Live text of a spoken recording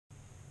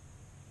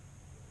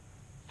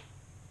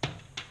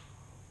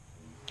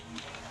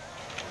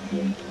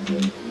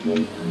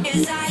like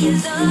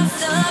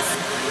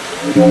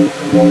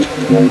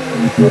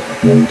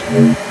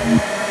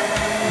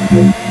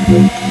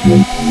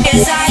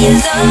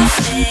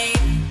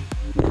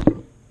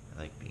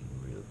being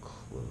real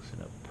close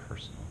and up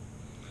personal.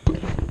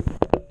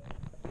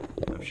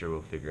 I'm sure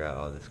we'll figure out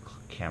all this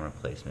camera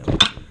placement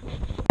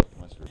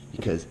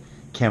because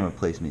camera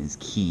placement is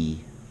key.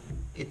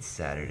 It's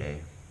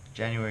Saturday,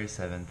 January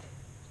 7th,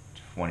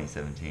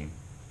 2017.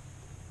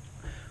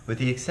 With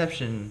the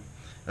exception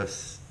of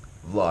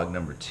vlog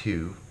number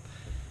 2,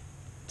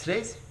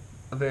 today's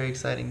a very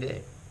exciting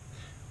day.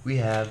 We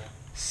have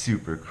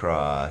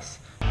Supercross.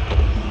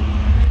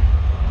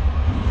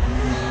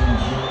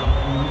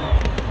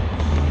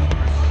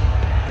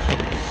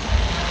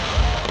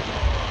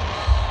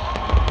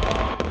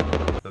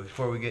 But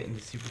before we get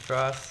into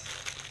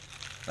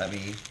Supercross, let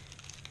me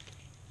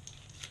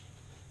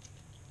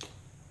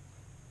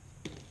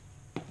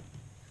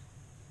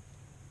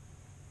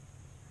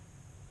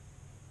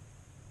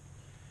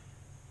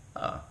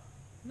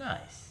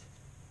nice.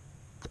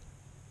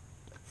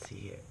 Let's see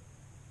here.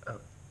 Oh.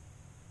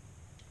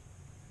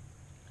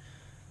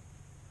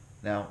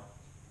 Now,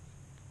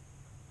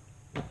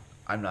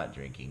 I'm not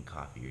drinking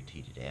coffee or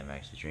tea today. I'm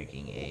actually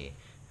drinking a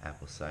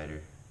apple cider.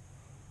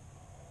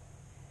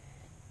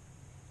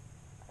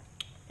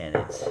 And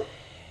it's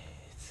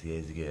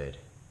good.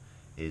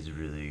 It is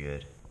really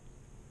good.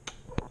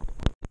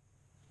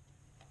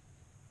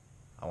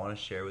 I want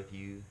to share with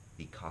you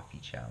the coffee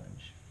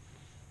challenge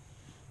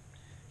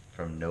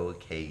from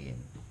McKeon.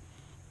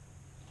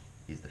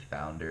 He's the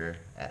founder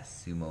at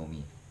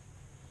Sumomi.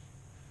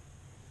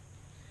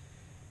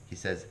 He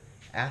says,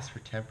 ask for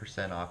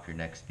 10% off your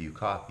next few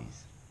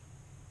coffees.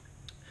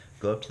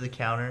 Go up to the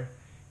counter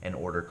and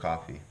order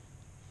coffee.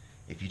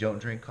 If you don't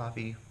drink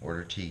coffee,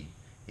 order tea.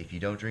 If you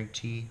don't drink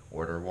tea,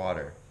 order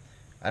water.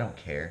 I don't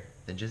care,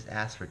 then just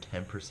ask for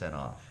 10%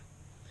 off.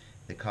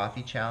 The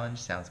coffee challenge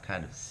sounds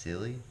kind of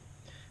silly,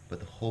 but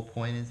the whole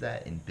point is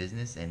that in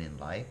business and in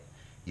life,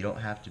 you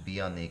don't have to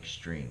be on the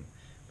extreme,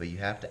 but you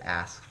have to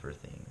ask for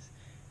things,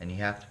 and you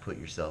have to put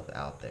yourself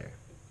out there.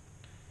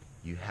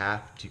 You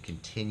have to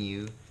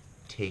continue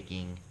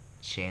taking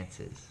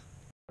chances.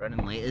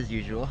 Running late as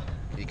usual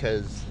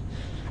because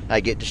I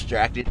get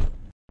distracted.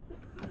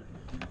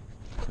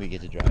 We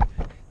get to drive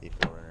the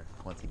Forerunner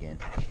once again.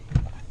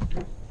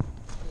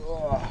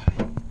 Oh.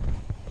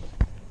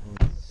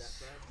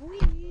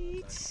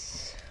 Sweet.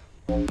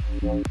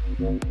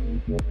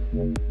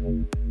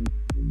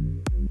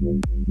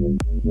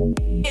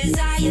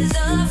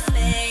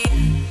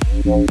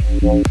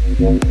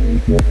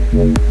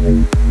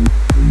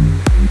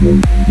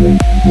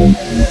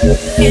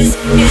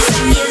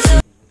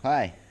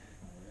 Hi.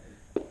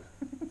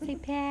 Say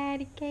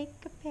patty cake,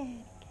 a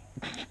patty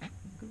cake.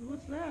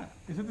 What's that?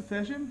 Is it the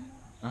session?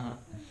 Uh-huh.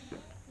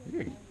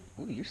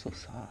 You're so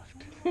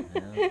soft. Yeah,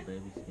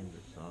 baby skins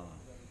are soft.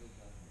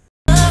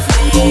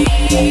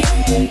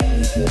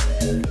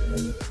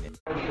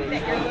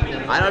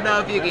 I don't know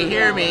if you can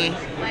hear me,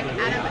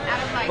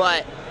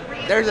 but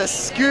there's a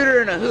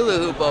scooter and a hula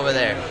hoop over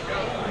there.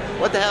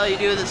 What the hell you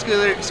do with a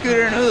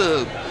scooter and hula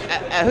hoop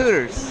at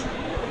Hooters?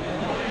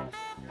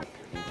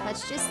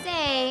 Let's just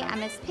say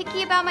I'm as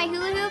picky about my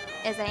hula hoop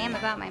as I am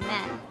about my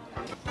men.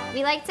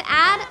 We like to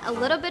add a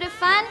little bit of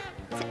fun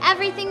to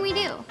everything we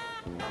do.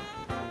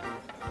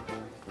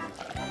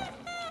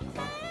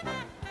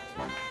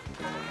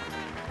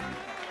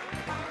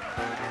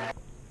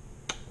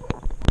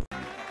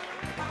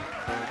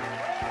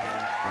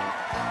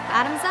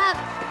 Bottoms up.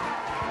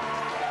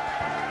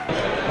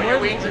 When your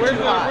wings are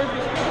too hot.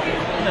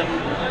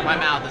 My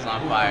mouth is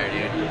on fire,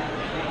 dude.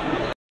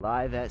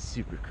 Live at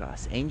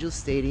Supercross, Angel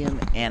Stadium,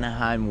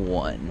 Anaheim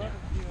 1.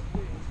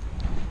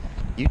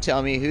 You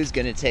tell me who's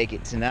gonna take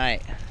it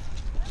tonight.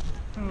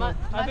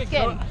 I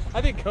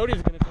think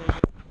Cody's gonna take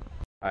it.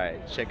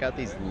 Alright, check out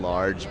these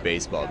large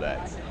baseball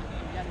bats.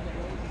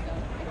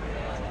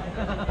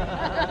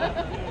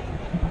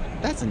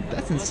 That's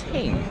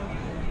insane.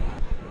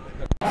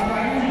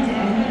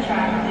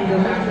 Go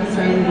back to the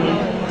starting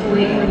gate to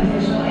wait for the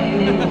official A.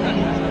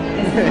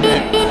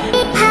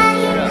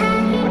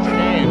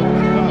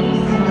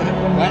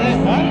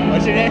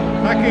 What's your name?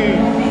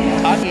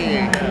 What's your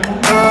name? Taki.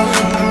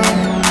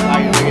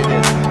 Taki, look at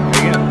this.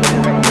 Are you gonna put it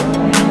right here?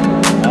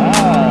 Oh.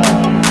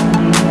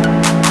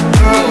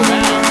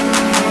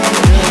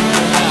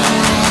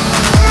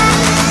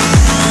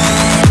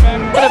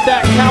 Look at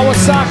that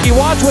Kawasaki.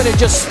 Watch when it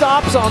just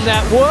stops on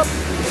that whoop.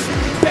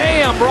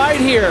 Bam, right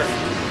here.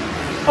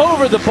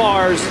 Over the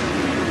bars.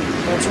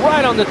 It's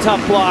right on the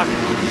tough block.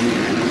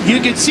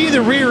 You can see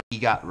the rear. He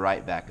got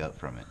right back up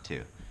from it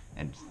too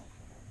and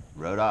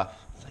rode off.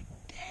 It's like,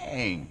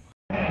 dang.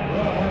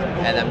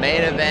 And the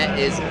main event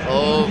is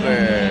over.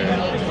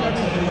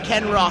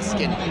 Ken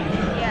Roczen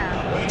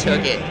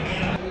took it.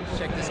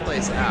 Check this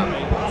place out.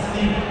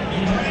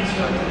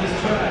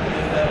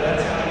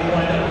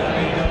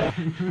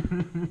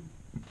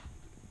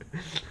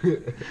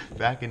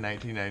 Back in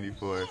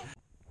 1994.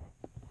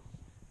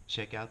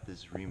 Check out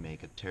this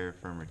remake of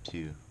Terrafirma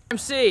 2.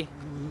 MC,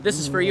 this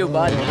is for you,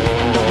 bud.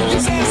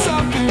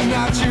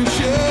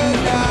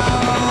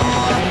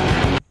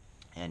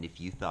 And if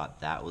you thought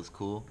that was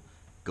cool,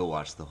 go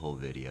watch the whole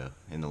video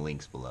in the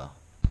links below.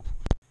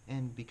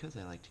 And because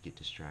I like to get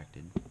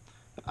distracted,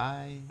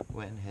 I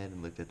went ahead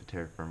and looked at the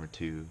Terrafirma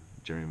 2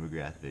 Jeremy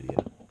McGrath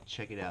video.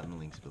 Check it out in the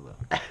links below.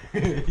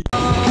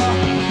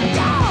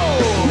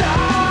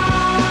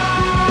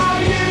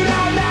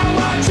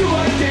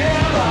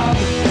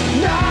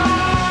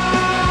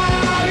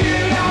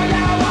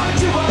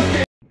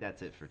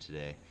 That's it for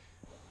today.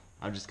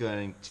 I'm just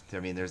going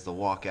to, there's the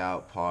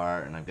walkout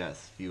part, and I've got a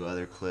few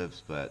other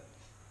clips, but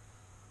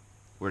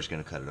we're just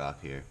going to cut it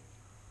off here.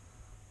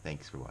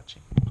 Thanks for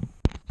watching.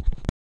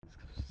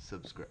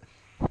 Subscribe.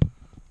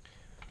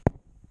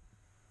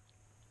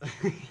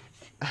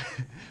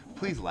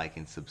 Please like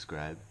and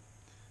subscribe.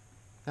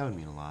 That would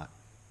mean a lot.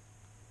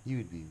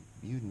 You'd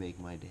make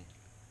my day.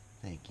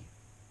 Thank you.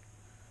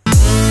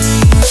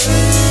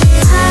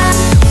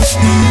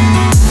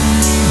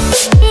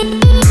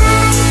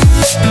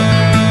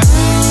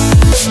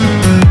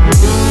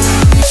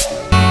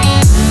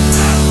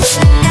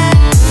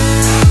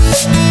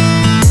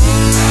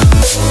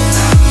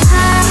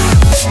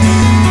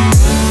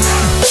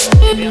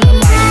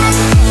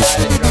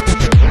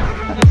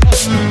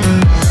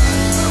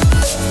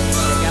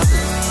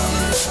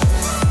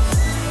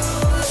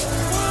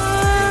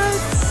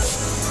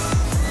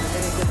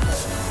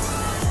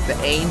 The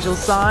angel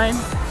sign.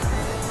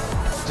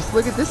 Just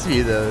look at this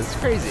view though, it's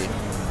crazy.